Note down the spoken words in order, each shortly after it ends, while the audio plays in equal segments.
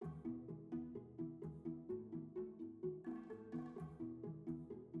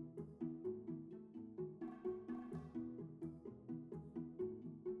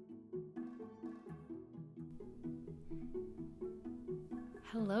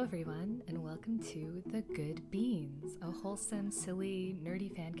Hello, everyone, and welcome to The Good Beans, a wholesome, silly,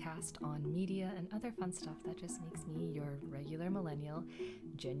 nerdy fan cast on media and other fun stuff that just makes me, your regular millennial,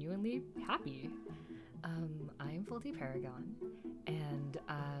 genuinely happy. I'm Voldy Paragon, and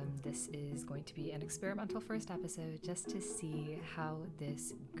this is going to be an experimental first episode just to see how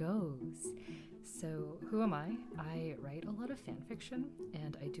this goes. So, who am I? I write a lot of fan fiction,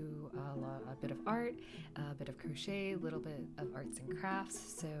 and I do a bit of art, a bit of crochet, a little bit of arts and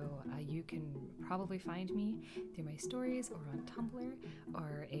crafts. So you can probably find me through my stories or on Tumblr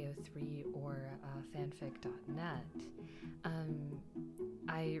or AO3 or fanfic.net.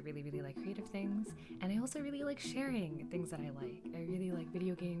 I really like creative things, and I also really like sharing things that I like. I really like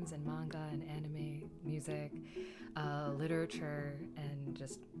video games and manga and anime, music, literature, and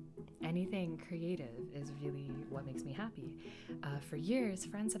just anything creative is really what makes me happy. For years,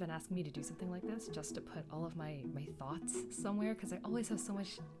 friends have been asking me to do something like this, just to put all of my thoughts somewhere, because I always have so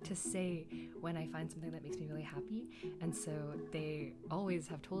much to say when I find something that makes me really happy. And so they always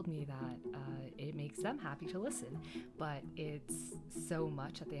have told me that it makes them happy to listen, but it's so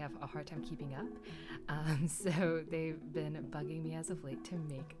much that they have a hard time keeping up. So they've been bugging me as of late to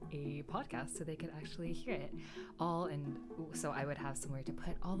make a podcast so they could actually hear it all, and so I would have somewhere to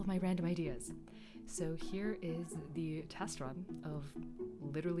put all of my random ideas. So here is the test run of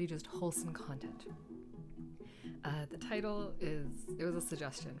literally just wholesome content. The title it was a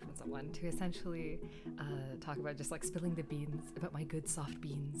suggestion from someone to essentially talk about just like spilling the beans about my good soft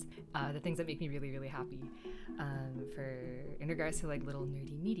beans, the things that make me really happy, in regards to like little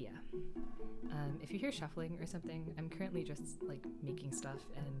nerdy media. If you hear shuffling or something, I'm currently just like making stuff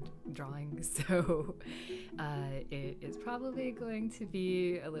and drawing, so it is probably going to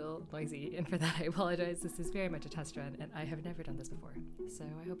be a little noisy, and for that I apologize. This is very much a test run, and I have never done this before, so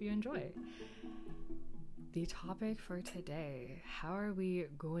I hope you enjoy. The topic for today: how are we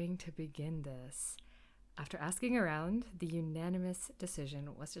going to begin this? After asking around, the unanimous decision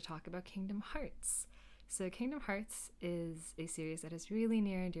was to talk about Kingdom Hearts. So Kingdom Hearts is a series that is really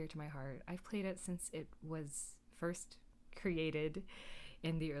near and dear to my heart. I've played it since it was first created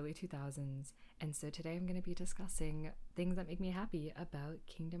in the early 2000s, and so today I'm going to be discussing things that make me happy about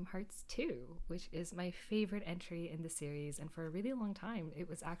Kingdom Hearts 2, which is my favorite entry in the series, and for a really long time it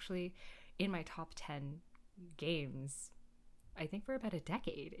was actually in my top 10 games. I think for about a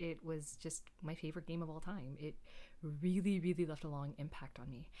decade it was just my favorite game of all time. It really left a long impact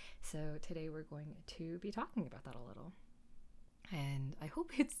on me. So today we're going to be talking about that a little, and I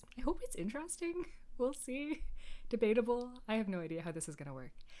hope it's interesting. We'll see. Debatable. I have no idea how this is going to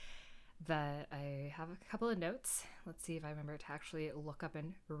work, but I have a couple of notes. Let's see if I remember to actually look up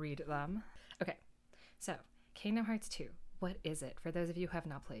and read them. Okay, so Kingdom Hearts 2. What is it? For those of you who have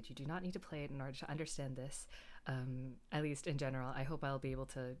not played, you do not need to play it in order to understand this, at least in general. I hope I'll be able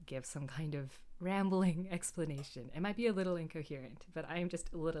to give some kind of rambling explanation. It might be a little incoherent, but I am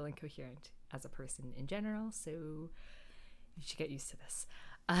just a little incoherent as a person in general, so you should get used to this.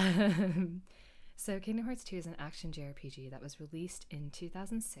 So Kingdom Hearts 2 is an action JRPG that was released in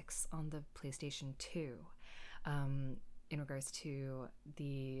 2006 on the PlayStation 2. In regards to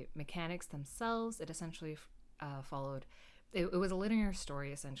the mechanics themselves, it essentially followed... It was a linear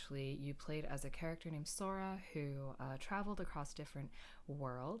story, essentially. You played as a character named Sora who traveled across different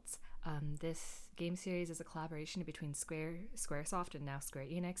worlds. This game series is a collaboration between Squaresoft and now Square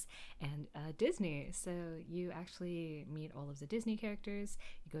Enix and Disney. So you actually meet all of the Disney characters,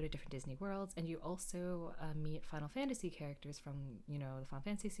 you go to different Disney worlds, and you also meet Final Fantasy characters from, the Final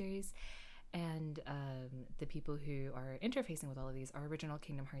Fantasy series. And the people who are interfacing with all of these are original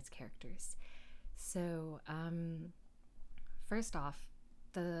Kingdom Hearts characters. So, first off,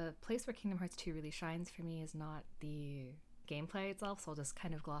 the place where Kingdom Hearts 2 really shines for me is not the gameplay itself, so I'll just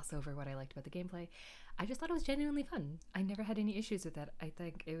kind of gloss over what I liked about the gameplay. I just thought it was genuinely fun. I never had any issues with it. I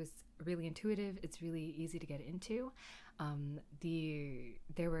think it was really intuitive. It's really easy to get into.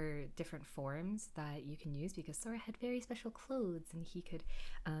 There were different forms that you can use because Sora had very special clothes, and he could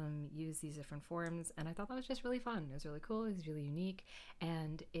use these different forms, and I thought that was just really fun. It was really cool. It was really unique,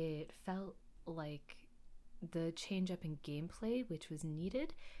 and it felt like the change up in gameplay which was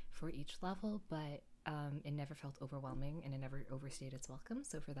needed for each level, but it never felt overwhelming, and it never overstayed its welcome.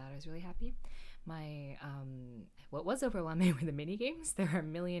 So for that I was really happy. What was overwhelming were the mini games. There are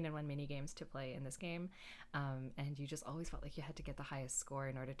 1,000,001 mini games to play in this game, and you just always felt like you had to get the highest score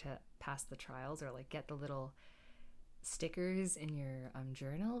in order to pass the trials or like get the little stickers in your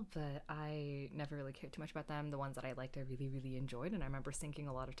journal, but I never really cared too much about them. The ones that I liked I really enjoyed, and I remember sinking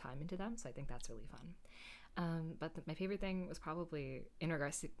a lot of time into them, so I think that's really fun. But my favorite thing was probably, in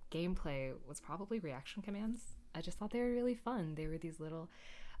regards to gameplay, was probably reaction commands. I just thought they were really fun. They were these little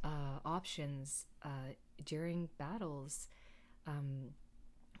options during battles,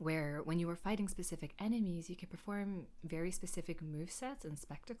 where when you were fighting specific enemies, you could perform very specific movesets and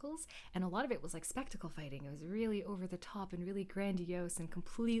spectacles. And a lot of it was like spectacle fighting. It was really over the top and really grandiose and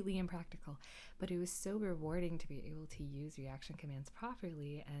completely impractical. But it was so rewarding to be able to use reaction commands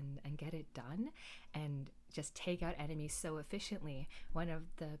properly and get it done and just take out enemies so efficiently. One of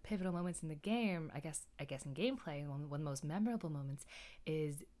the pivotal moments in the game, I guess in gameplay, one of the most memorable moments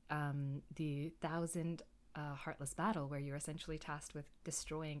is the 1,000 Heartless battle, where you're essentially tasked with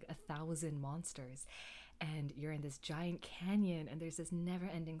destroying 1,000 monsters, and you're in this giant canyon and there's this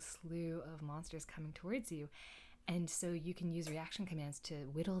never-ending slew of monsters coming towards you, and so you can use reaction commands to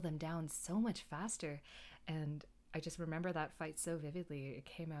whittle them down so much faster. And I just remember that fight so vividly.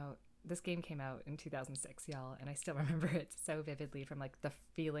 This game came out in 2006, y'all, and I still remember it so vividly, from like the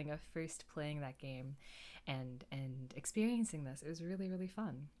feeling of first playing that game and experiencing this. It was really, really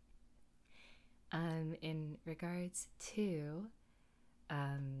fun. In regards to,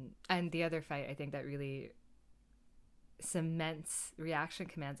 and the other fight, I think that really cements reaction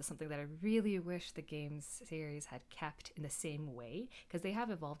commands as something that I really wish the games series had kept in the same way, because they have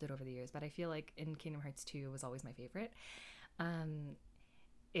evolved it over the years, but I feel like in Kingdom Hearts 2 was always my favorite.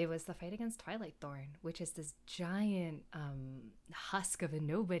 It was the fight against Twilight Thorn, which is this giant husk of a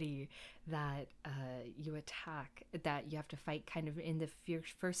nobody that you attack, that you have to fight kind of in the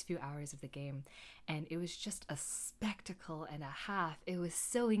first few hours of the game. And it was just a spectacle and a half. It was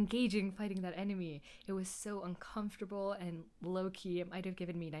so engaging fighting that enemy. It was so uncomfortable and low-key. It might have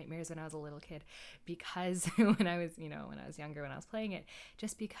given me nightmares when I was a little kid, because when I was younger, when I was playing it,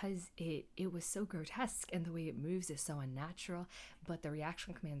 just because it was so grotesque and the way it moves is so unnatural. But the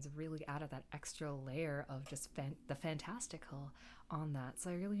reaction commands really added that extra layer of just the fantastical on that. So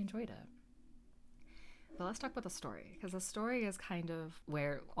I really enjoyed it. But let's talk about the story, because the story is kind of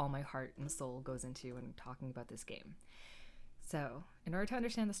where all my heart and soul goes into when talking about this game. So in order to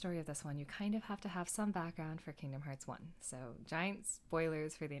understand the story of this one, you kind of have to have some background for Kingdom Hearts 1. So giant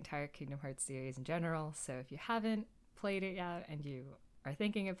spoilers for the entire Kingdom Hearts series in general. So if you haven't played it yet and you are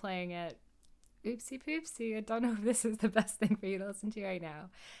thinking of playing it, oopsie poopsie, I don't know if this is the best thing for you to listen to right now.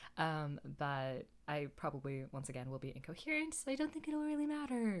 But I probably, once again, will be incoherent, so I don't think it'll really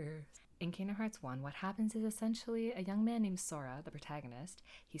matter. In Kingdom Hearts 1, what happens is essentially a young man named Sora, the protagonist.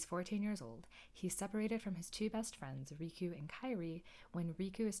 He's 14 years old. He's separated from his two best friends, Riku and Kairi, when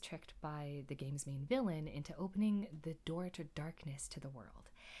Riku is tricked by the game's main villain into opening the door to darkness to the world.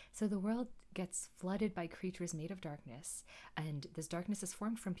 So the world gets flooded by creatures made of darkness, and this darkness is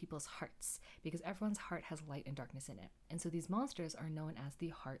formed from people's hearts, because everyone's heart has light and darkness in it. And so these monsters are known as the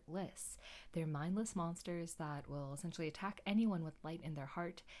Heartless. They're mindless monsters that will essentially attack anyone with light in their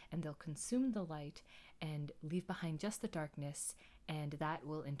heart, and they'll consume the light and leave behind just the darkness, and that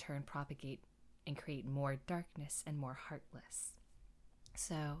will in turn propagate and create more darkness and more Heartless.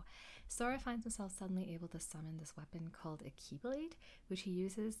 So Sora finds himself suddenly able to summon this weapon called a Keyblade, which he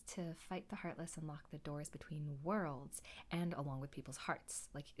uses to fight the Heartless and lock the doors between worlds and along with people's hearts.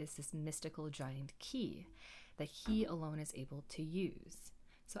 Like, it's this mystical giant key that he alone is able to use.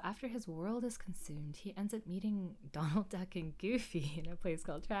 So after his world is consumed, he ends up meeting Donald Duck and Goofy in a place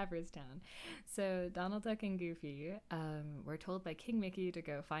called Traverse Town. So Donald Duck and Goofy were told by King Mickey to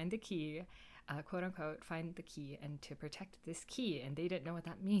go find the key, quote unquote, find the key and to protect this key. And they didn't know what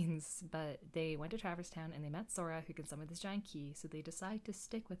that means, but they went to Traverse Town and they met Sora, who can summon this giant key. So they decide to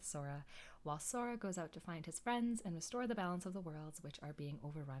stick with Sora while Sora goes out to find his friends and restore the balance of the worlds, which are being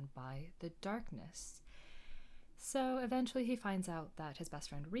overrun by the darkness. So eventually he finds out that his best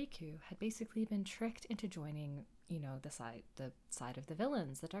friend Riku had basically been tricked into joining, the side of the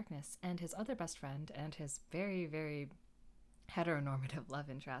villains, the darkness, and his other best friend and his very, very heteronormative love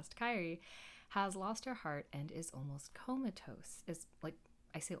interest, Kairi, has lost her heart and is almost comatose.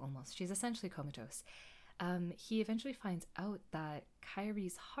 I say almost, she's essentially comatose. He eventually finds out that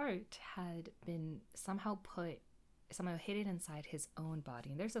Kairi's heart had been somehow hidden inside his own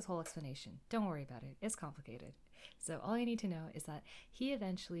body. And there's this whole explanation. Don't worry about it. It's complicated. So all you need to know is that he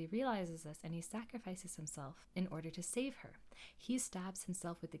eventually realizes this and he sacrifices himself in order to save her. He stabs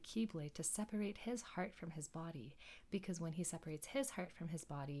himself with the Keyblade to separate his heart from his body, because when he separates his heart from his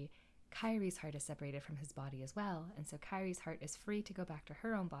body, Kairi's heart is separated from his body as well, and so Kairi's heart is free to go back to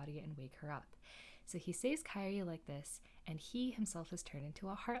her own body and wake her up. So he saves Kairi like this, and he himself is turned into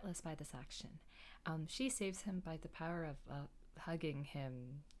a Heartless by this action. She saves him by the power of hugging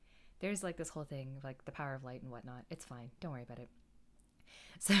him. There's like this whole thing, like the power of light and whatnot. It's fine. Don't worry about it.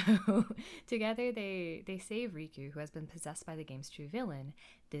 So together they save Riku, who has been possessed by the game's true villain,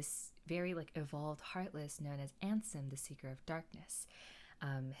 this very like evolved Heartless known as Ansem, the Seeker of Darkness.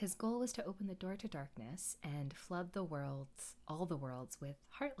 His goal was to open the door to darkness and flood the worlds, all the worlds, with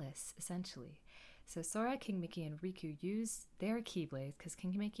Heartless, essentially. So Sora, King Mickey, and Riku use their Keyblades, because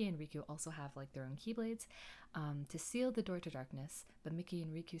King Mickey and Riku also have like their own Keyblades, to seal the door to darkness. But Mickey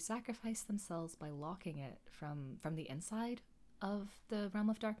and Riku sacrifice themselves by locking it from the inside of the realm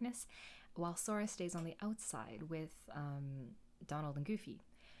of darkness, while Sora stays on the outside with Donald and Goofy.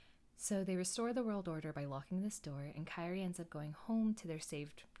 So they restore the world order by locking this door, and Kairi ends up going home to their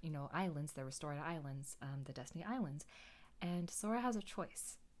saved, islands, their restored islands, the Destiny Islands. And Sora has a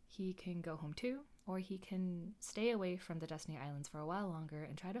choice. He can go home too, or he can stay away from the Destiny Islands for a while longer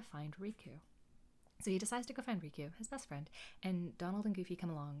and try to find Riku. So he decides to go find Riku, his best friend, and Donald and Goofy come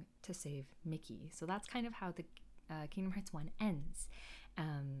along to save Mickey. So that's kind of how the Kingdom Hearts 1 ends.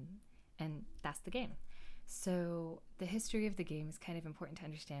 And that's the game. So the history of the game is kind of important to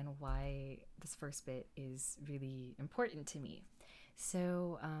understand why this first bit is really important to me.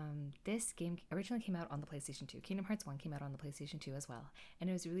 So this game originally came out on the PlayStation 2. Kingdom Hearts 1 came out on the PlayStation 2 as well. And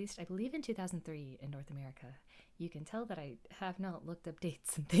it was released, I believe, in 2003 in North America. You can tell that I have not looked up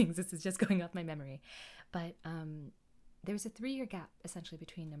dates and things. This is just going off my memory. But there was a 3-year gap, essentially,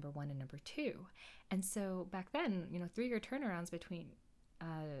 between number 1 and number 2. And so back then, 3-year turnarounds between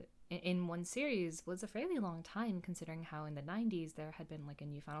in one series was a fairly long time, considering how in the 90s there had been like a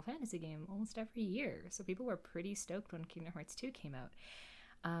new Final Fantasy game almost every year. So people were pretty stoked when Kingdom Hearts 2 came out,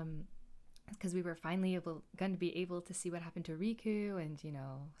 because we were finally going to be able to see what happened to Riku and,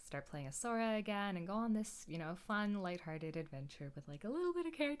 start playing as Sora again and go on this, fun, lighthearted adventure with like a little bit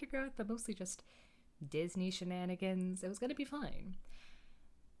of character growth, but mostly just Disney shenanigans. It was going to be fine.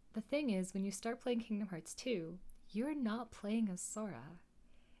 The thing is, when you start playing Kingdom Hearts 2, you're not playing as Sora.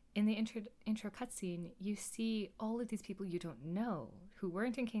 In the intro cutscene, you see all of these people you don't know who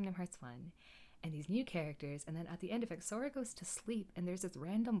weren't in Kingdom Hearts 1, and these new characters, and then at the end of it, Sora goes to sleep, and there's this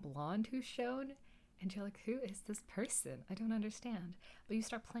random blonde who's shown, and you're like, who is this person? I don't understand. But you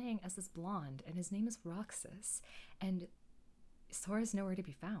start playing as this blonde, and his name is Roxas, and Sora's nowhere to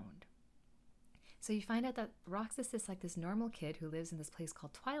be found. So you find out that Roxas is like this normal kid who lives in this place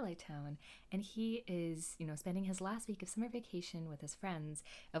called Twilight Town, and he is, spending his last week of summer vacation with his friends,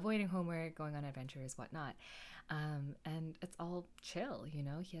 avoiding homework, going on adventures, whatnot. And it's all chill, he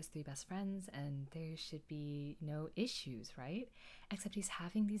has 3 best friends, and there should be no issues, right? Except he's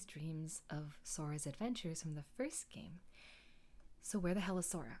having these dreams of Sora's adventures from the first game. So where the hell is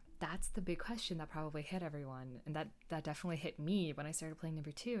Sora? That's the big question that probably hit everyone. And that definitely hit me when I started playing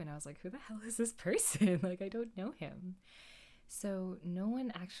number 2. And I was like, who the hell is this person? Like, I don't know him. So no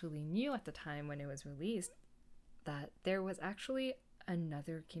one actually knew at the time when it was released that there was actually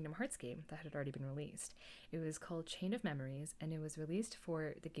another Kingdom Hearts game that had already been released. It was called Chain of Memories, and it was released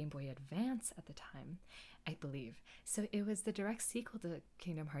for the Game Boy Advance at the time, I believe. So it was the direct sequel to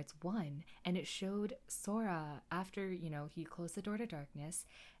Kingdom Hearts 1, and it showed Sora after, he closed the door to darkness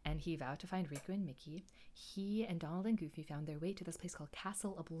and he vowed to find Riku and Mickey. He and Donald and Goofy found their way to this place called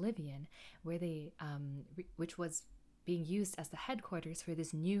Castle Oblivion, where they, which was being used as the headquarters for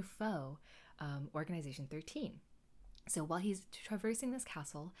this new foe, Organization 13. So while he's traversing this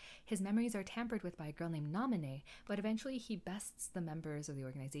castle, his memories are tampered with by a girl named Naminé, but eventually he bests the members of the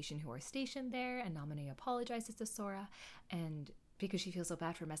organization who are stationed there, and Naminé apologizes to Sora, and because she feels so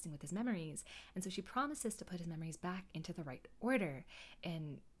bad for messing with his memories, and so she promises to put his memories back into the right order.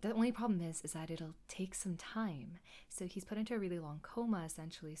 And the only problem is that it'll take some time. So he's put into a really long coma,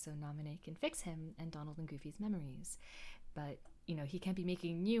 essentially, so Naminé can fix him and Donald and Goofy's memories. But he can't be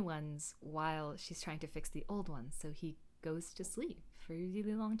making new ones while she's trying to fix the old ones, so he goes to sleep for a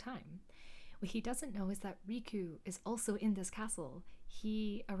really long time. What he doesn't know is that Riku is also in this castle.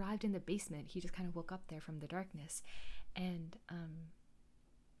 He arrived in the basement. He just kind of woke up there from the darkness. And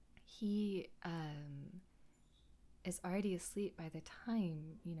he is already asleep by the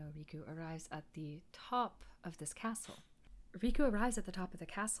time, Riku arrives at the top of this castle. Riku arrives at the top of the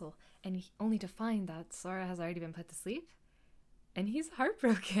castle, and only to find that Sora has already been put to sleep. And he's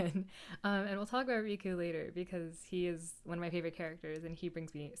heartbroken. And we'll talk about Riku later, because he is one of my favorite characters, and he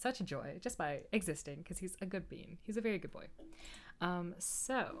brings me such joy just by existing, because he's a good bean. He's a very good boy.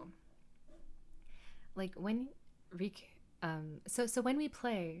 So when Riku, so when we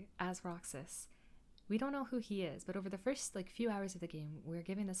play as Roxas, we don't know who he is, but over the first few hours of the game, we're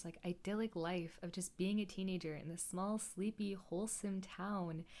given this idyllic life of just being a teenager in this small, sleepy, wholesome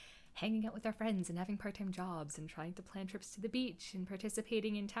town, hanging out with our friends and having part-time jobs and trying to plan trips to the beach and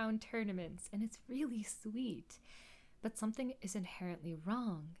participating in town tournaments, and it's really sweet. but something is inherently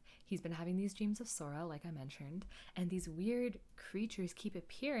wrong. He's been having these dreams of Sora, like I mentioned, and these weird creatures keep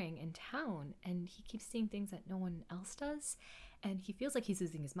appearing in town, and he keeps seeing things that no one else does, and he feels like he's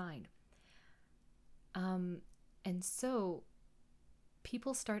losing his mind. And so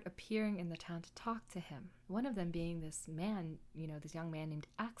people start appearing in the town to talk to him. One of them being this man, this young man named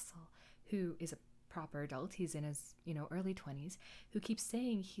Axel, who is a proper adult. He's in his, early 20s, who keeps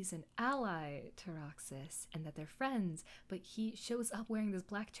saying he's an ally to Roxas and that they're friends, but he shows up wearing this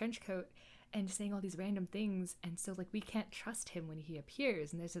black trench coat and saying all these random things, and so like we can't trust him when he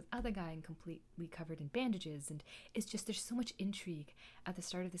appears. And there's this other guy completely covered in bandages, and it's just, there's so much intrigue at the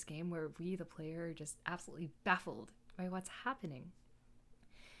start of this game where we, the player, are just absolutely baffled by what's happening.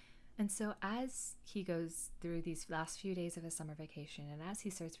 And so as he goes through these last few days of his summer vacation, and as he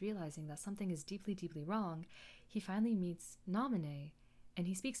starts realizing that something is deeply, deeply wrong, he finally meets Naminé, and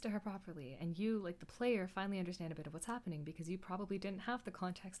he speaks to her properly. And you, like the player, finally understand a bit of what's happening, because you probably didn't have the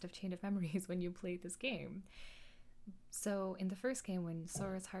context of Chain of Memories when you played this game. So in the first game, when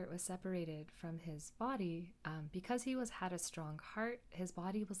Sora's heart was separated from his body, because he had a strong heart, his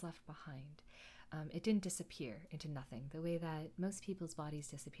body was left behind. It didn't disappear into nothing, the way that most people's bodies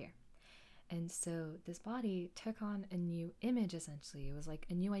disappear. And so this body took on a new image, essentially. It was like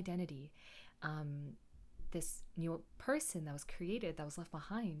a new identity. This new person that was created, that was left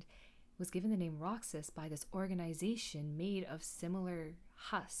behind, was given the name Roxas by this organization made of similar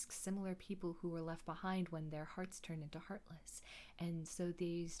husks, similar people who were left behind when their hearts turned into Heartless. And so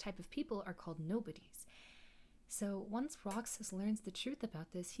these type of people are called nobodies. So once Roxas learns the truth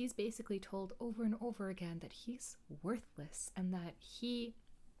about this, he's basically told over and over again that he's worthless, and that he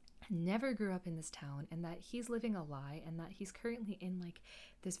never grew up in this town, and that he's living a lie, and that he's currently in like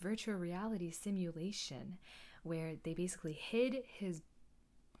this virtual reality simulation where they basically hid his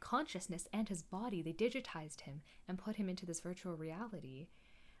consciousness and his body. They digitized him and put him into this virtual reality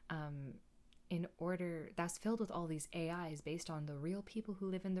in order that's filled with all these AIs based on the real people who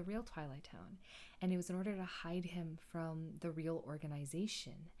live in the real Twilight Town. And it was in order to hide him from the real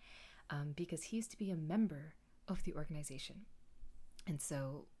organization, because he used to be a member of the organization. And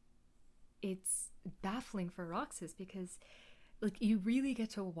so it's baffling for Roxas, because like you really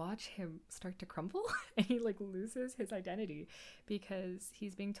get to watch him start to crumble and he like loses his identity, because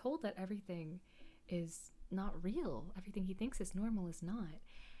he's being told that everything is not real. Everything he thinks is normal is not.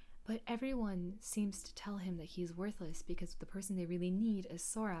 But everyone seems to tell him that he's worthless, because the person they really need is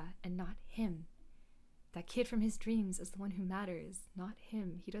Sora and not him. That kid from his dreams is the one who matters, not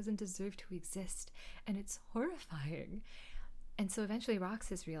him. He doesn't deserve to exist, and it's horrifying. And so eventually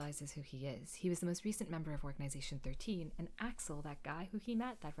Roxas realizes who he is. He was the most recent member of Organization 13, and Axel, that guy who he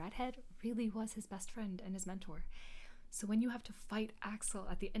met, that redhead, really was his best friend and his mentor. So when you have to fight Axel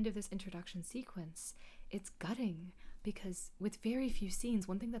at the end of this introduction sequence, it's gutting, because with very few scenes,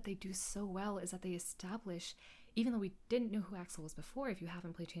 one thing that they do so well is that they establish, even though we didn't know who Axel was before, if you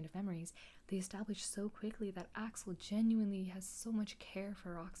haven't played Chain of Memories, they establish so quickly that Axel genuinely has so much care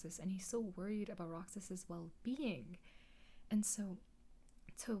for Roxas, and he's so worried about Roxas's well-being. And so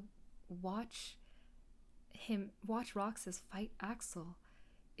to watch Roxas fight Axel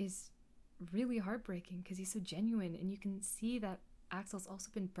is really heartbreaking, because he's so genuine, and you can see that Axel's also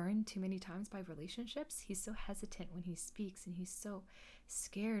been burned too many times by relationships. He's so hesitant when he speaks, and he's so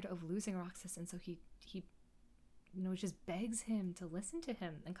scared of losing Roxas, and so he just begs him to listen to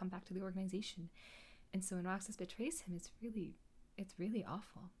him and come back to the organization. And so when Roxas betrays him, it's really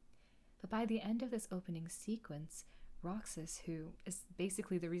awful. But by the end of this opening sequence, Roxas, who is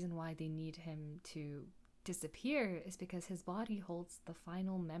basically the reason why they need him to disappear, is because his body holds the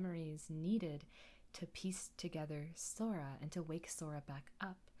final memories needed to piece together Sora and to wake Sora back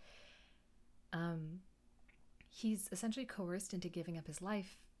up. He's essentially coerced into giving up his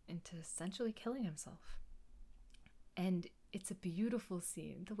life, into essentially killing himself. And it's a beautiful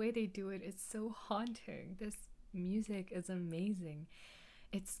scene. The way they do it is so haunting. This music is amazing.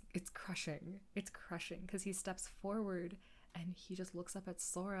 It's crushing. It's crushing, because he steps forward and he just looks up at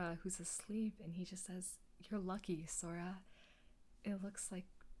Sora, who's asleep, and he just says, "You're lucky, Sora. It looks like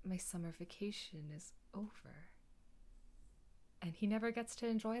my summer vacation is over." And he never gets to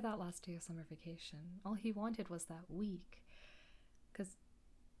enjoy that last day of summer vacation. All he wanted was that week.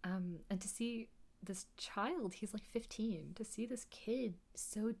 And to see this child, he's like 15, to see this kid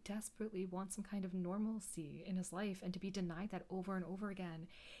so desperately want some kind of normalcy in his life, and to be denied that over and over again,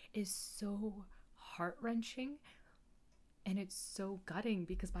 is so heart-wrenching. And it's so gutting,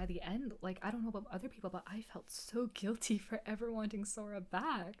 because by the end, like, I don't know about other people, but I felt so guilty for ever wanting Sora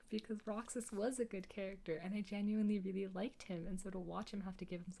back, because Roxas was a good character and I genuinely really liked him. And so to watch him have to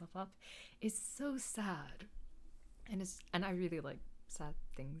give himself up is so sad. And I really like sad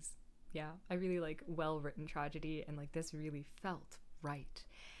things. Yeah, I really like well written tragedy, and like this really felt right,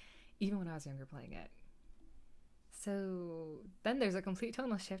 even when I was younger playing it. So then there's a complete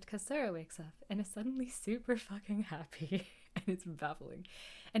tonal shift because Sarah wakes up and is suddenly super fucking happy. And it's baffling.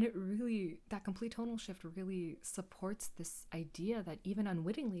 And it really, that complete tonal shift really supports this idea that even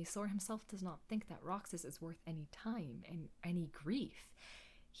unwittingly, Sora himself does not think that Roxas is worth any time and any grief.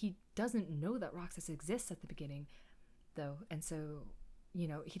 He doesn't know that Roxas exists at the beginning, though. And so,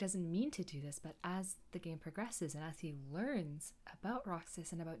 he doesn't mean to do this, but as the game progresses and as he learns about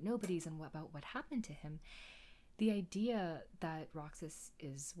Roxas and about nobodies and about what happened to him, the idea that Roxas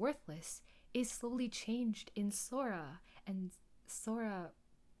is worthless is slowly changed in Sora. And Sora,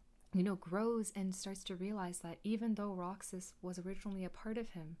 grows and starts to realize that even though Roxas was originally a part of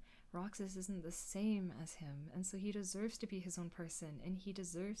him, Roxas isn't the same as him. And so he deserves to be his own person, and he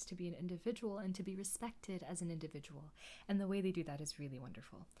deserves to be an individual and to be respected as an individual. And the way they do that is really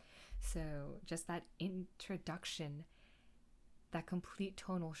wonderful. So just that introduction, that complete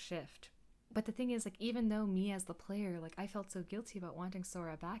tonal shift. But the thing is, like, even though me as the player, like, I felt so guilty about wanting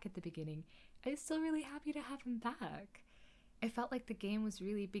Sora back at the beginning, I was still really happy to have him back. It felt like the game was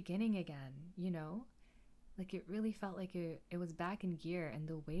really beginning again, Like, it really felt like it was back in gear. And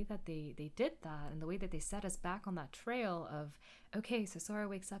the way that they did that, and the way that they set us back on that trail of, okay, so Sora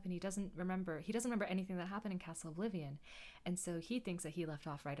wakes up and he doesn't remember anything that happened in Castle Oblivion. And so he thinks that he left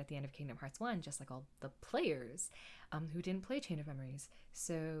off right at the end of Kingdom Hearts 1, just like all the players who didn't play Chain of Memories.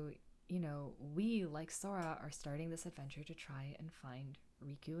 So, we, like Sora, are starting this adventure to try and find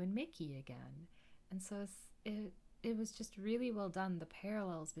Riku and Mickey again. And so it was just really well done, the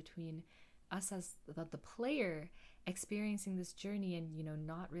parallels between us as the player experiencing this journey and,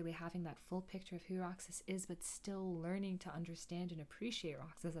 not really having that full picture of who Roxas is, but still learning to understand and appreciate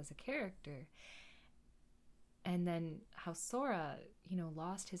Roxas as a character. And then how Sora,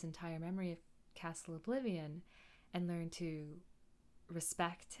 lost his entire memory of Castle Oblivion and learned to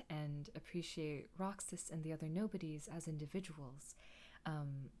respect and appreciate Roxas and the other nobodies as individuals.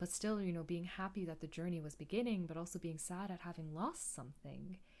 But still, being happy that the journey was beginning, but also being sad at having lost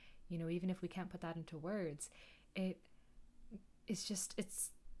something. Even if we can't put that into words,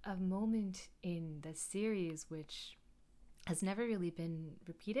 it's a moment in the series which has never really been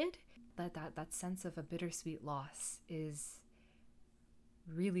repeated. That sense of a bittersweet loss is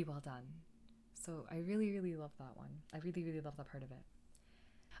really well done. So I really, really love that one. I really, really love that part of it.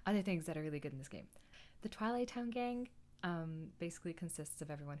 Other things that are really good in this game. The Twilight Town gang basically consists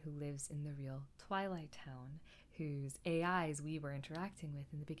of everyone who lives in the real Twilight Town, whose AIs we were interacting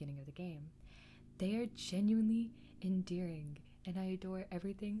with in the beginning of the game. They are genuinely endearing, and I adore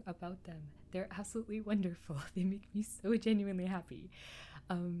everything about them. They're absolutely wonderful. They make me so genuinely happy.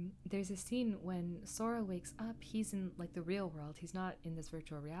 There's a scene when Sora wakes up. He's in like the real world. He's not in this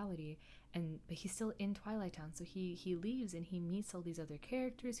virtual reality, but he's still in Twilight Town. So he leaves and he meets all these other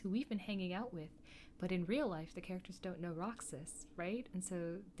characters who we've been hanging out with. But in real life, the characters don't know Roxas, right? And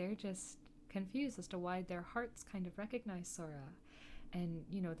so they're just confused as to why their hearts kind of recognize Sora. And,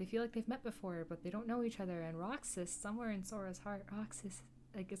 they feel like they've met before, but they don't know each other. And Roxas, somewhere in Sora's heart, Roxas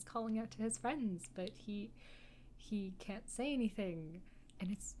is calling out to his friends, but he can't say anything. And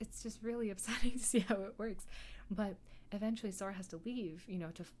it's just really upsetting to see how it works. But eventually Sora has to leave,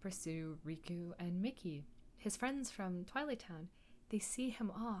 to pursue Riku and Mickey. His friends from Twilight Town, they see him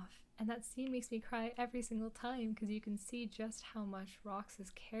off. And that scene makes me cry every single time because you can see just how much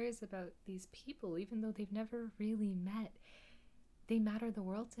Roxas cares about these people, even though they've never really met. They matter the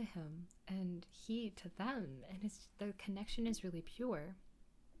world to him, and he to them, and the connection is really pure.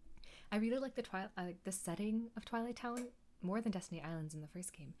 I really like the setting of Twilight Town more than Destiny Islands in the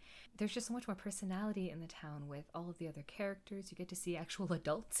first game. There's just so much more personality in the town with all of the other characters. You get to see actual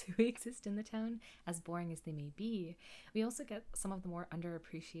adults who exist in the town, as boring as they may be. We also get some of the more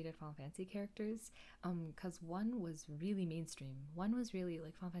underappreciated Final Fantasy characters, because one was really mainstream. One was really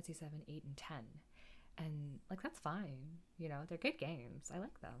like Final Fantasy 7, 8, and 10. And like, that's fine. They're good games. I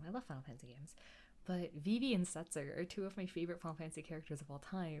like them. I love Final Fantasy games. But Vivi and Setzer are two of my favorite Final Fantasy characters of all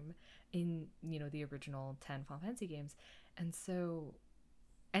time in, the original 10 Final Fantasy games. And so,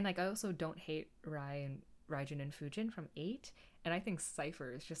 and like, I also don't hate Raijin and Fujin from 8. And I think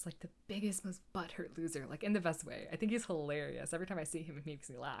Cypher is just like the biggest, most butthurt loser, like in the best way. I think he's hilarious. Every time I see him, it makes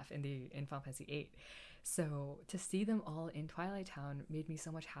me laugh in Final Fantasy 8. So to see them all in Twilight Town made me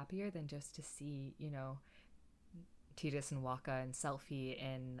so much happier than just to see, Tidus and Waka and Selphie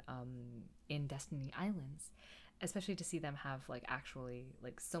in Destiny Islands, especially to see them have like actually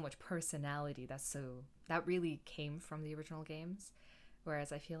like so much personality that really came from the original games,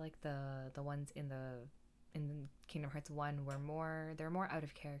 whereas I feel like the ones in the in Kingdom Hearts 1 they're more out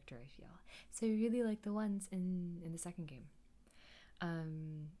of character, I feel. So I really like the ones in the second game.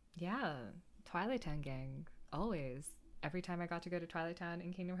 Yeah, Twilight Town gang, always. Every time I got to go to Twilight Town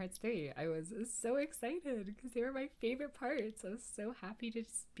in Kingdom Hearts 3, I was so excited because they were my favorite parts. I was so happy to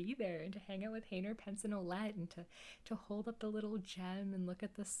just be there and to hang out with Hayner, Pence, and Olette, and to hold up the little gem and look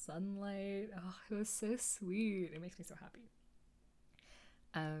at the sunlight. Oh, it was so sweet. It makes me so happy.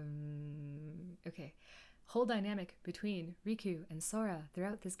 Okay. Whole dynamic between Riku and Sora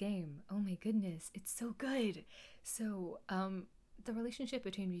throughout this game. Oh my goodness, it's so good. So, the relationship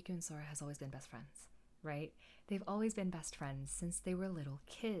between Riku and Sora has always been best friends, right? They've always been best friends since they were little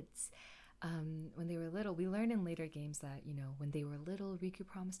kids. When they were little, we learn in later games that, when they were little, Riku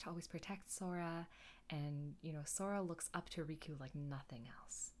promised to always protect Sora, and, Sora looks up to Riku like nothing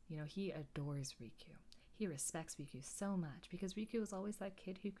else. He adores Riku. He respects Riku so much because Riku was always that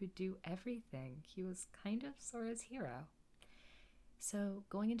kid who could do everything. He was kind of Sora's hero. So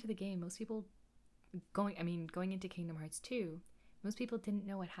going into the game, going into Kingdom Hearts 2, most people didn't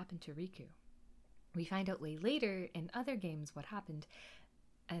know what happened to Riku. We find out way later in other games what happened,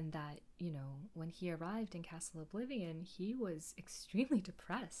 and that, when he arrived in Castle Oblivion, he was extremely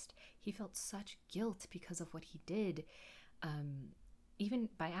depressed. He felt such guilt because of what he did. Even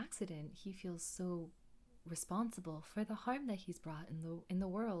by accident, he feels so responsible for the harm that he's brought in the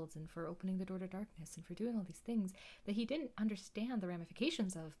world, and for opening the door to darkness, and for doing all these things that he didn't understand the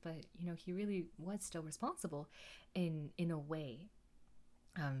ramifications of, but he really was still responsible in a way.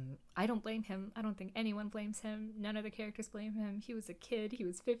 I don't blame him. I don't think anyone blames him. None of the characters blame him. He was a kid. He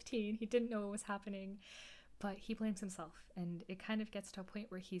was 15. He didn't know what was happening, but he blames himself. And it kind of gets to a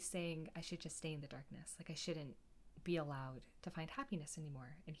point where he's saying, I should just stay in the darkness. Like, I shouldn't be allowed to find happiness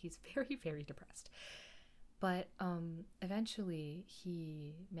anymore. And he's very, very depressed. But eventually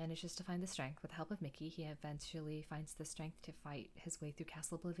he manages to find the strength with the help of Mickey. He eventually finds the strength to fight his way through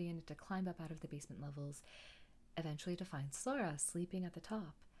Castle Oblivion and to climb up out of the basement levels, eventually to find Sora sleeping at the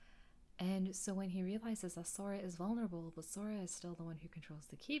top. And so when he realizes that Sora is vulnerable, but Sora is still the one who controls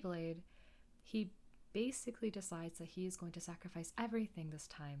the Keyblade, he basically decides that he is going to sacrifice everything this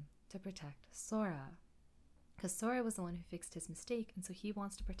time to protect Sora. Because Sora was the one who fixed his mistake, and so he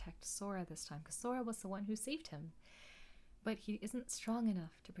wants to protect Sora this time, because Sora was the one who saved him. But he isn't strong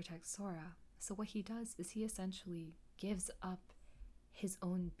enough to protect Sora. So what he does is he essentially gives up his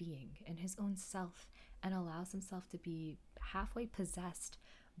own being and his own self, and allows himself to be halfway possessed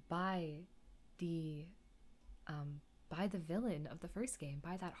by the villain of the first game,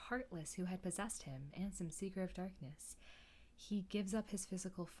 by that Heartless who had possessed him, Ansem, Seeker of Darkness. He gives up his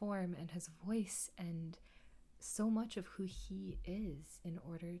physical form and his voice and so much of who he is in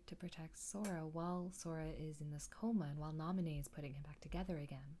order to protect Sora, while Sora is in this coma and while Naminé is putting him back together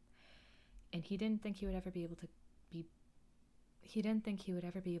again. And he didn't think he would ever be able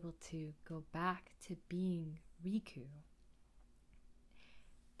to go back to being Riku.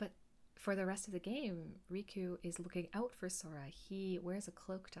 But for the rest of the game, Riku is looking out for Sora. He wears a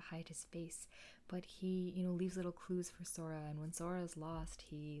cloak to hide his face, but he, leaves little clues for Sora, and when Sora is lost,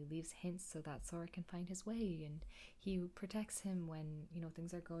 he leaves hints so that Sora can find his way, and he protects him when,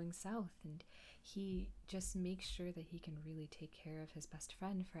 things are going south, and he just makes sure that he can really take care of his best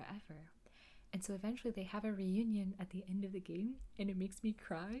friend forever. And so eventually they have a reunion at the end of the game, and it makes me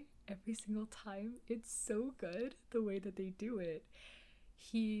cry every single time. It's so good the way that they do it.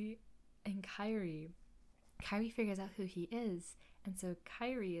 He and Kairi figures out who he is, and so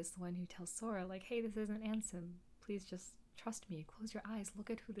Kairi is the one who tells Sora, like, hey, this isn't Ansem. Please just trust me. Close your eyes. Look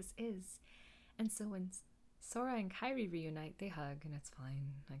at who this is. And so when Sora and Kairi reunite, they hug, and it's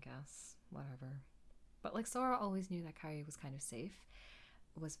fine, I guess. Whatever. But, Sora always knew that Kairi was kind of safe.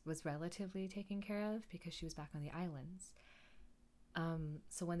 Was relatively taken care of because she was back on the islands.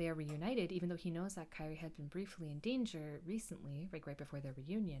 So when they are reunited, even though he knows that Kairi had been briefly in danger recently, right before their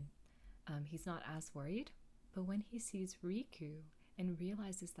reunion, he's not as worried. But when he sees Riku and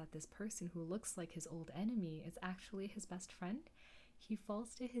realizes that this person who looks like his old enemy is actually his best friend, he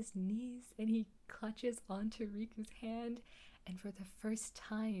falls to his knees and he clutches onto Riku's hand. And for the first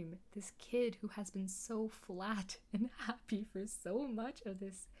time, this kid who has been so flat and happy for so much of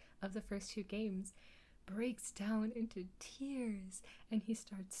the first two games breaks down into tears, and he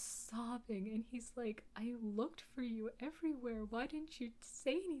starts sobbing, and he's like, I looked for you everywhere. Why didn't you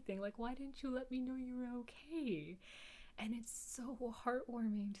say anything? Why didn't you let me know you were okay? And it's so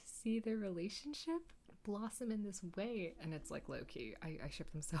heartwarming to see their relationship blossom in this way. And it's low-key, I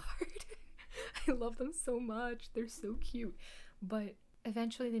ship them so hard. I love them so much. They're so cute. But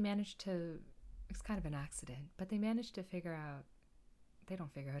eventually they managed to, it's kind of an accident, but they managed to figure out They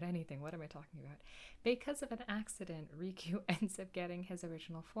don't figure out anything. What am I talking about? Because of an accident, Riku ends up getting his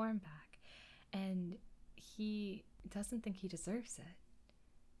original form back. And he doesn't think he deserves it.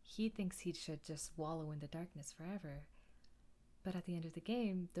 He thinks he should just wallow in the darkness forever. But at the end of the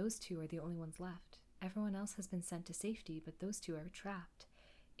game, those two are the only ones left. Everyone else has been sent to safety, but those two are trapped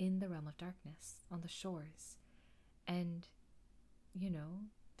in the realm of darkness, on the shores. And,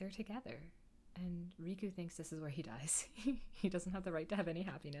 they're together. And Riku thinks this is where he dies. He doesn't have the right to have any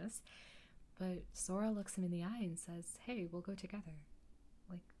happiness. But Sora looks him in the eye and says, hey, we'll go together.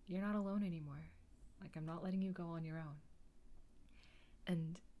 Like, you're not alone anymore. Like, I'm not letting you go on your own.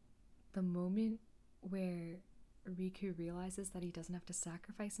 And the moment where Riku realizes that he doesn't have to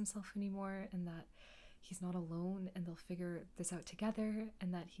sacrifice himself anymore, and that he's not alone, and they'll figure this out together,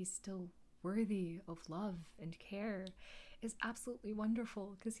 and that he's still worthy of love and care, is absolutely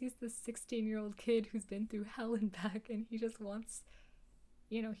wonderful, because he's this 16-year-old kid who's been through hell and back, and he just wants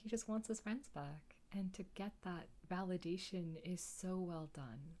his friends back. And to get that validation is so well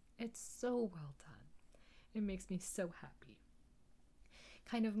done. It's so well done. It makes me so happy.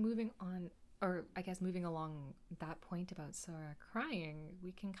 Kind of moving on, or I guess moving along that point about Sora crying,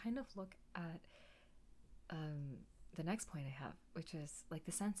 we can kind of look at the next point I have, which is like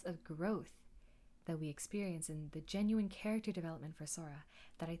the sense of growth that we experience in the genuine character development for Sora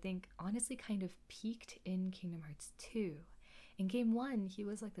that I think honestly kind of peaked in Kingdom Hearts 2. In Game 1, he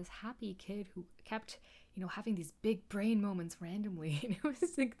was like this happy kid who kept, having these big brain moments randomly, and it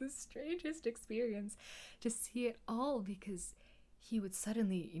was like the strangest experience to see it all, because he would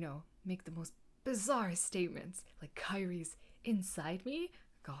suddenly, make the most bizarre statements, like Kairi's inside me.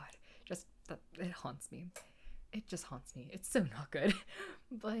 God, just that, it haunts me. It just haunts me. It's so not good.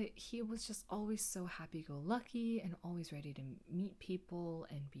 But he was just always so happy-go-lucky and always ready to meet people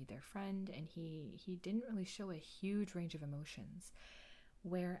and be their friend, and he didn't really show a huge range of emotions.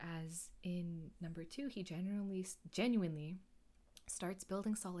 Whereas in number 2, he genuinely starts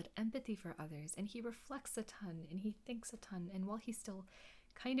building solid empathy for others, and he reflects a ton, and he thinks a ton, and while he's still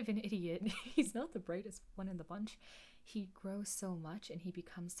kind of an idiot, he's not the brightest one in the bunch, he grows so much, and he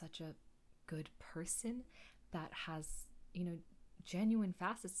becomes such a good person that has, genuine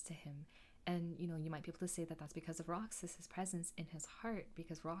facets to him. And, you might be able to say that that's because of Roxas's presence in his heart,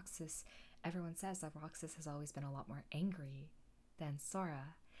 because everyone says that Roxas has always been a lot more angry than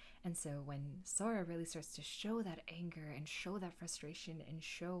Sora. And so when Sora really starts to show that anger and show that frustration and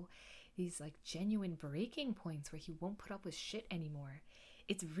show these like genuine breaking points where he won't put up with shit anymore,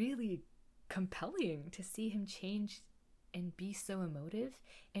 it's really compelling to see him change and be so emotive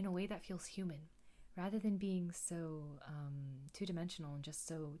in a way that feels human, rather than being so two-dimensional and just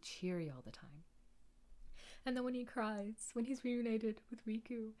so cheery all the time. And then when he cries, when he's reunited with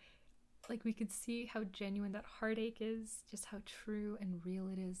Riku, like we could see how genuine that heartache is, just how true and real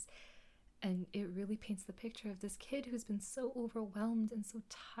it is. And it really paints the picture of this kid who's been so overwhelmed and so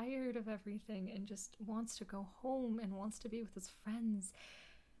tired of everything and just wants to go home and wants to be with his friends.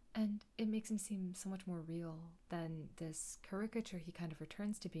 And it makes him seem so much more real than this caricature he kind of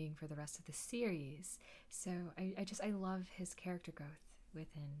returns to being for the rest of the series. So I love his character growth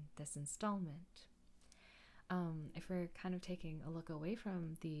within this installment. If we're kind of taking a look away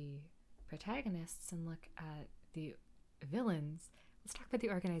from the protagonists and look at the villains, let's talk about the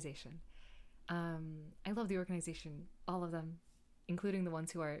organization. I love the organization, all of them, including the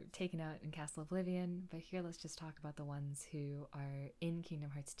ones who are taken out in Castle Oblivion, but here let's just talk about the ones who are in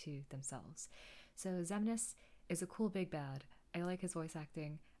Kingdom Hearts 2 themselves. So Xemnas is a cool big bad. I like his voice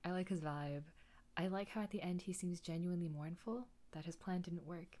acting. I like his vibe. I like how at the end he seems genuinely mournful that his plan didn't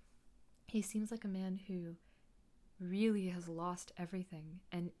work. He seems like a man who really has lost everything,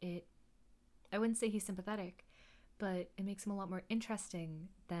 and I wouldn't say he's sympathetic, but it makes him a lot more interesting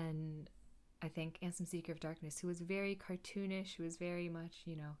than I think Ansem Seeker of Darkness, who was very cartoonish, who was very much,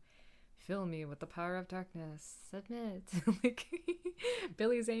 fill me with the power of darkness, submit. Like,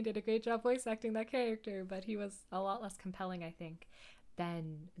 Billy Zane did a great job voice acting that character, but he was a lot less compelling, I think,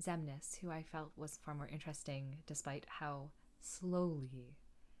 than Xemnas, who I felt was far more interesting, despite how slowly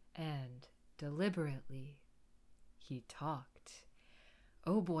and deliberately he talked.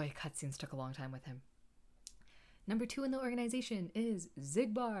 Oh boy, cutscenes took a long time with him. Number 2 in the organization is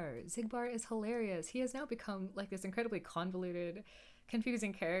Xigbar. Xigbar is hilarious. He has now become like this incredibly convoluted,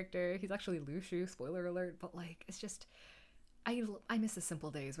 confusing character. He's actually Lushu, spoiler alert, but like it's just I miss the simple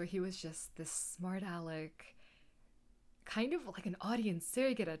days where he was just this smart aleck, kind of like an audience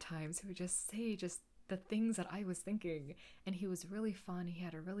surrogate at times, who would just say just the things that I was thinking. And he was really fun. He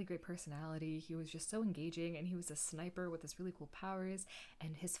had a really great personality. He was just so engaging, and he was a sniper with his really cool powers.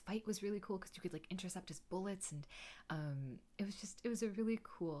 And his fight was really cool because you could like intercept his bullets, and it was a really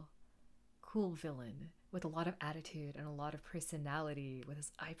cool villain with a lot of attitude and a lot of personality, with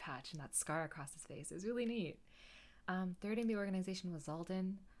his eye patch and that scar across his face. It was really neat. Third in the organization was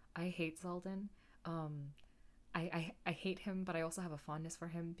Xaldin. I hate Xaldin. I hate him, but I also have a fondness for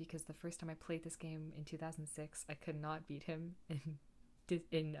him because the first time I played this game in 2006, I could not beat him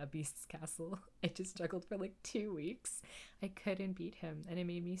in a beast's castle. I just struggled for like 2 weeks. I couldn't beat him, and it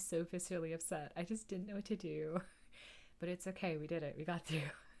made me so viscerally upset. I just didn't know what to do. But it's okay, we did it. We got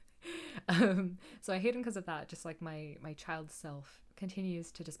through. So I hate him because of that. Just like my child self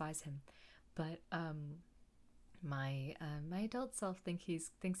continues to despise him, but my adult self thinks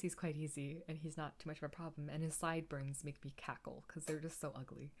he's quite easy, and he's not too much of a problem. And his sideburns make me cackle because they're just so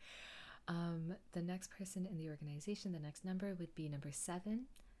ugly. The next person in the organization, the next number would be number 7.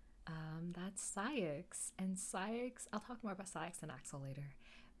 That's Saïx. And Saïx, I'll talk more about Saïx and Axel later,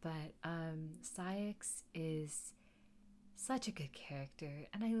 but Saïx is such a good character,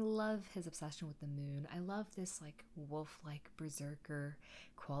 and I love his obsession with the moon. I love this like wolf-like berserker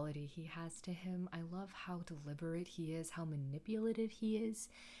quality he has to him. I love how deliberate he is, how manipulative he is,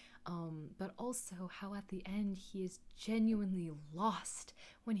 but also how at the end he is genuinely lost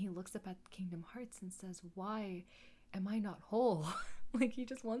when he looks up at Kingdom Hearts and says, "Why am I not whole?" Like, he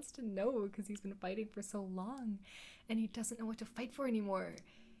just wants to know because he's been fighting for so long, and he doesn't know what to fight for anymore.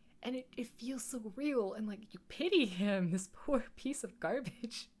 And it feels so real, and like you pity him, this poor piece of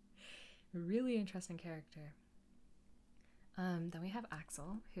garbage. Really interesting character. Then we have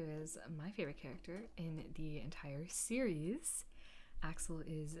Axel, who is my favorite character in the entire series. Axel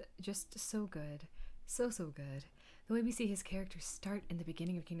is just so good. So good. The way we see his character start in the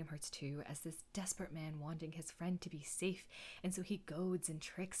beginning of Kingdom Hearts 2 as this desperate man wanting his friend to be safe, and so he goads and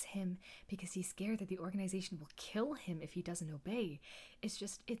tricks him because he's scared that the organization will kill him if he doesn't obey. It's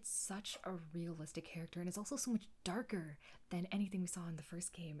such a realistic character, and it's also so much darker than anything we saw in the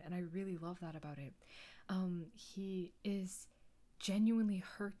first game, and I really love that about it. He is genuinely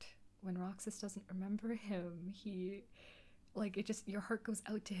hurt when Roxas doesn't remember him. Your heart goes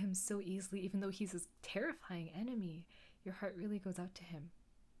out to him so easily, even though he's this terrifying enemy. Your heart really goes out to him,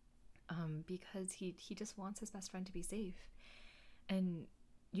 because he just wants his best friend to be safe. And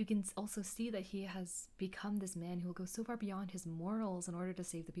you can also see that he has become this man who will go so far beyond his morals in order to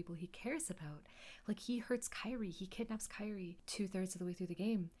save the people he cares about. Like, he hurts Kairi, he kidnaps Kairi 2/3 of the way through the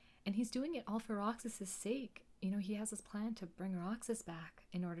game, and he's doing it all for Roxas's sake. You know, he has this plan to bring Roxas back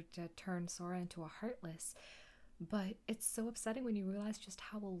in order to turn Sora into a Heartless. But it's so upsetting when you realize just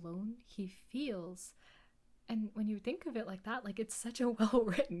how alone he feels. And when you think of it like that, like, it's such a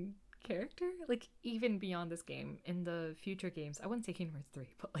well-written character. Like, even beyond this game, in the future games, I wouldn't say Kingdom Hearts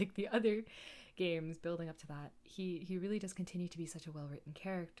 3, but like the other games building up to that, he really does continue to be such a well-written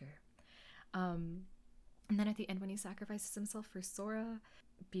character. And then at the end, when he sacrifices himself for Sora,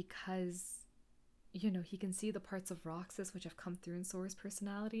 because, you know, he can see the parts of Roxas which have come through in Sora's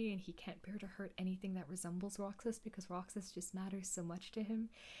personality, and he can't bear to hurt anything that resembles Roxas because Roxas just matters so much to him.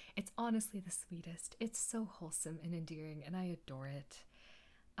 It's honestly the sweetest. It's so wholesome and endearing, and I adore it.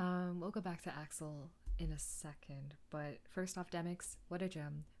 We'll go back to Axel in a second, but first off, Demyx, what a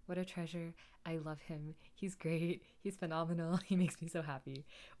gem, what a treasure. I love him. He's great. He's phenomenal. He makes me so happy.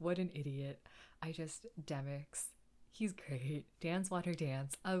 What an idiot. Demyx. He's great. Dance Water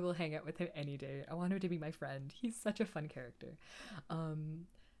Dance. I will hang out with him any day. I want him to be my friend. He's such a fun character.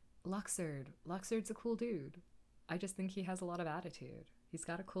 Luxord. Luxord's a cool dude. I just think he has a lot of attitude. He's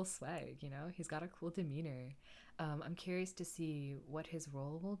got a cool swag, you know? He's got a cool demeanor. I'm curious to see what his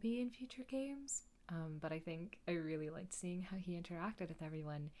role will be in future games. But I think I really liked seeing how he interacted with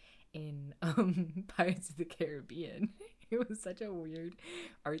everyone in Pirates of the Caribbean. It was such a weird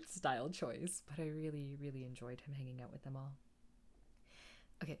art style choice, but I really, really enjoyed him hanging out with them all.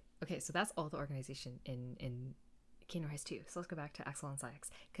 Okay, so that's all the organization in Kingdom Hearts 2. So let's go back to Axel and Saïx,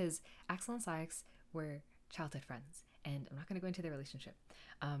 because Axel and Saïx were childhood friends, and I'm not going to go into their relationship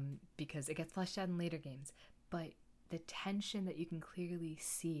because it gets fleshed out in later games, but the tension that you can clearly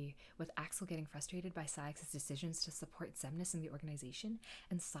see with Axel getting frustrated by Saïx's decisions to support Xemnas in the organization,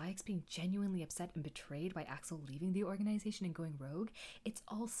 and Saïx being genuinely upset and betrayed by Axel leaving the organization and going rogue, it's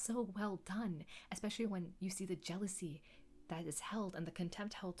all so well done, especially when you see the jealousy that is held and the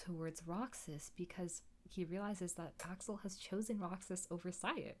contempt held towards Roxas, because he realizes that Axel has chosen Roxas over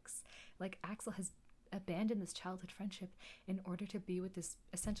Saïx. Like, Axel has abandoned this childhood friendship in order to be with this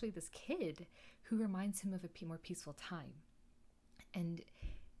kid who reminds him of a more peaceful time. And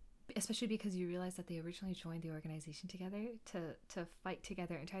especially because you realize that they originally joined the organization together to fight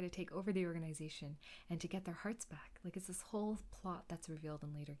together and try to take over the organization and to get their hearts back. Like, it's this whole plot that's revealed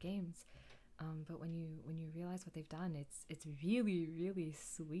in later games. But when you realize what they've done, it's really, really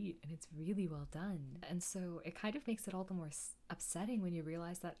sweet, and it's really well done. And so it kind of makes it all the more upsetting when you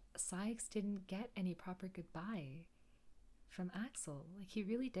realize that Sykes didn't get any proper goodbye from Axel. Like, he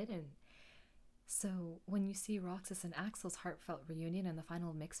really didn't. So when you see Roxas and Axel's heartfelt reunion in the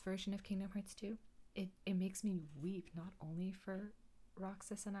final mixed version of Kingdom Hearts 2, it makes me weep, not only for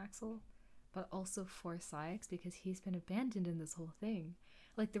Roxas and Axel, but also for Sykes, because he's been abandoned in this whole thing.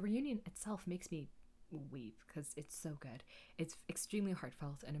 Like, the reunion itself makes me weep because it's so good. It's extremely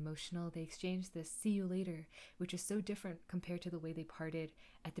heartfelt and emotional. They exchange this "see you later," which is so different compared to the way they parted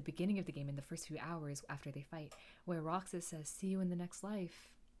at the beginning of the game in the first few hours after they fight, where Roxas says, "See you in the next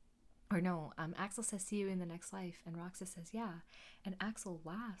life." Or no, Axel says, "See you in the next life," and Roxas says, "Yeah." And Axel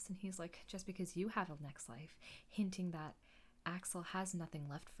laughs, and he's like, "Just because you have a next life," hinting that Axel has nothing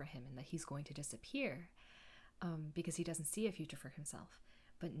left for him and that he's going to disappear, because he doesn't see a future for himself.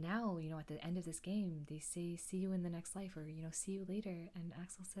 But now, at the end of this game, they say, "See you in the next life," or, "See you later." And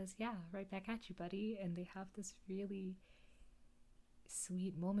Axel says, "Yeah, right back at you, buddy." And they have this really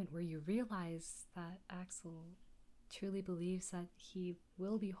sweet moment where you realize that Axel truly believes that he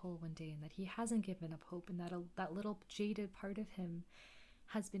will be whole one day, and that he hasn't given up hope, and that that little jaded part of him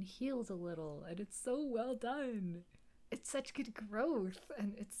has been healed a little. And it's so well done. It's such good growth,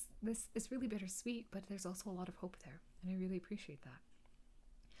 and it's really bittersweet, but there's also a lot of hope there, and I really appreciate that.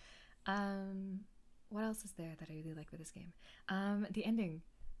 What else is there that I really like with this game? The ending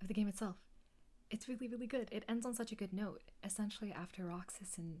of the game itself. It's really, really good. It ends on such a good note. Essentially, after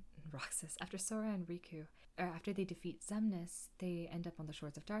after Sora and Riku, or after they defeat Xemnas, they end up on the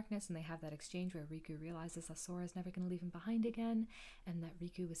Shores of Darkness, and they have that exchange where Riku realizes that Sora is never going to leave him behind again, and that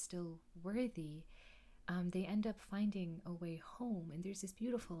Riku is still worthy. They end up finding a way home, and there's this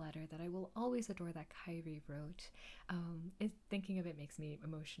beautiful letter that I will always adore that Kairi wrote. Thinking of it makes me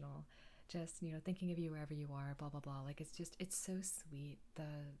emotional. Just, thinking of you wherever you are, blah, blah, blah. Like, it's so sweet,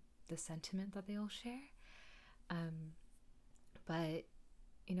 the sentiment that they all share. But,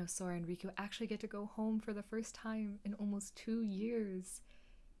 Sora and Riku actually get to go home for the first time in almost 2 years.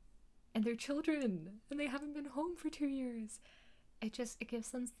 And they're children, and they haven't been home for 2 years. It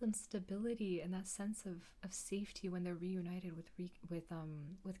gives them some stability and that sense of safety when they're reunited with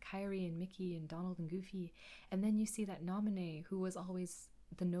Kairi and Mickey and Donald and Goofy. And then you see that Naminé, who was always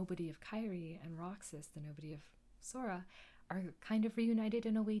the nobody of Kairi, and Roxas, the nobody of Sora, are kind of reunited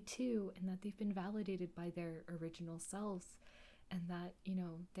in a way too, and that they've been validated by their original selves, and that,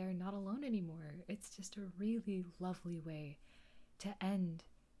 they're not alone anymore. It's just a really lovely way to end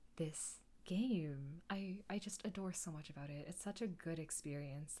this game. I just adore so much about it. It's such a good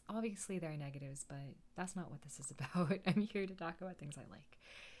experience. Obviously there are negatives, but that's not what this is about. I'm here to talk about things I like.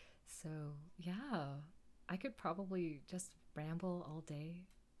 So yeah, I could probably just ramble all day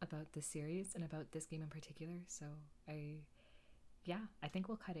about this series and about this game in particular. So I think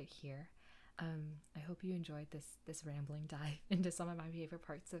we'll cut it here. I hope you enjoyed this rambling dive into some of my favorite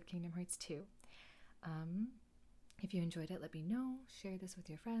parts of Kingdom Hearts 2. If you enjoyed it, let me know. Share this with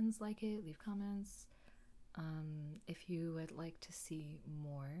your friends, like it, leave comments. If you would like to see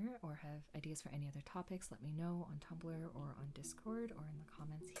more or have ideas for any other topics, let me know on Tumblr or on Discord or in the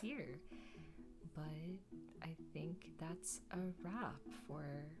comments here. But I think that's a wrap for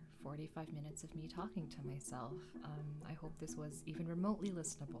 45 minutes of me talking to myself. I hope this was even remotely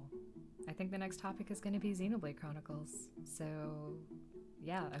listenable. I think the next topic is going to be Xenoblade Chronicles. So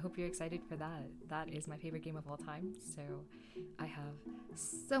yeah, I hope you're excited for that. That is my favorite game of all time, so I have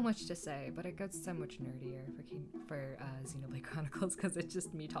so much to say, but it gets so much nerdier for Xenoblade Chronicles because it's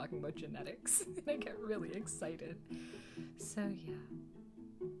just me talking about genetics, and I get really excited. So yeah,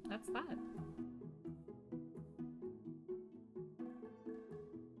 that's that.